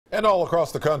And all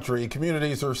across the country,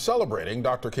 communities are celebrating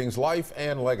Dr. King's life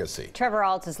and legacy. Trevor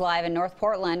Alt is live in North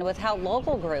Portland with how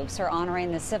local groups are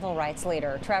honoring the civil rights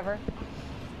leader. Trevor?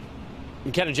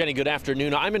 Ken and Jenny, good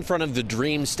afternoon. I'm in front of the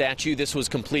Dream statue. This was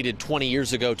completed 20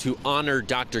 years ago to honor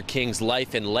Dr. King's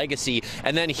life and legacy.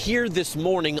 And then here this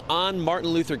morning on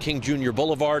Martin Luther King Jr.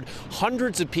 Boulevard,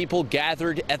 hundreds of people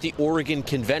gathered at the Oregon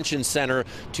Convention Center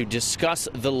to discuss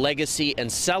the legacy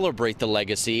and celebrate the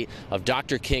legacy of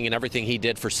Dr. King and everything he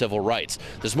did for civil rights.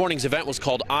 This morning's event was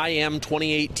called I Am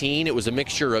 2018. It was a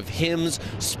mixture of hymns,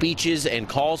 speeches, and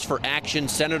calls for action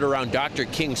centered around Dr.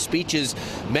 King's speeches,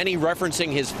 many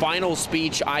referencing his final speech,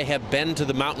 I Have Been to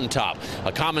the Mountaintop.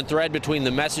 A common thread between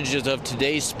the messages of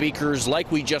today's speakers,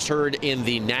 like we just heard in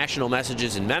the national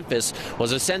messages in Memphis,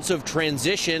 was a sense of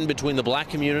transition between the black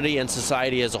community and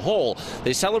society as a whole.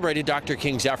 They celebrated Dr.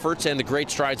 King's efforts and the great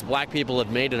strides black people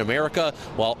have made in America,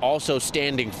 while also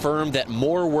standing firm that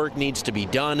more work needs to be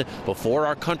done before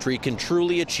our country can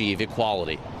truly achieve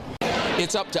equality.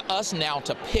 It's up to us now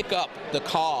to pick up the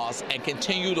cause and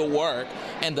continue to work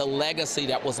and the legacy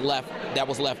that was left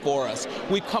for us.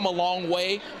 We've come a long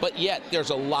way, but yet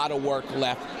there's a lot of work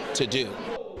left to do.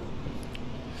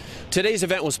 Today's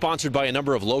event was sponsored by a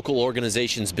number of local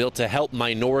organizations built to help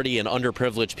minority and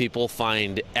underprivileged people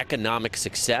find economic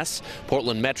success.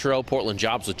 Portland Metro, Portland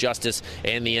Jobs with Justice,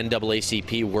 and the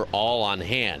NAACP were all on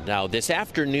hand. Now, this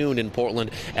afternoon in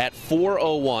Portland at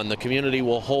 4:01, the community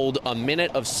will hold a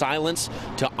minute of silence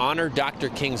to honor Dr.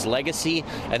 King's legacy.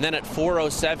 And then at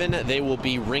 4:07, they will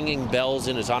be ringing bells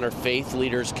in his honor. Faith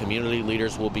leaders, community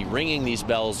leaders will be ringing these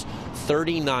bells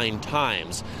 39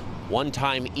 times, one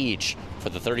time each, for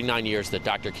the 39 years that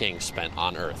Dr. King spent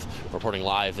on Earth. Reporting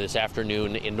live this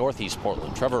afternoon in Northeast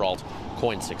Portland, Trevor Alt,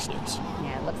 KOIN 6 News.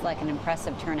 Yeah, it looks like an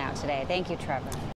impressive turnout today. Thank you, Trevor.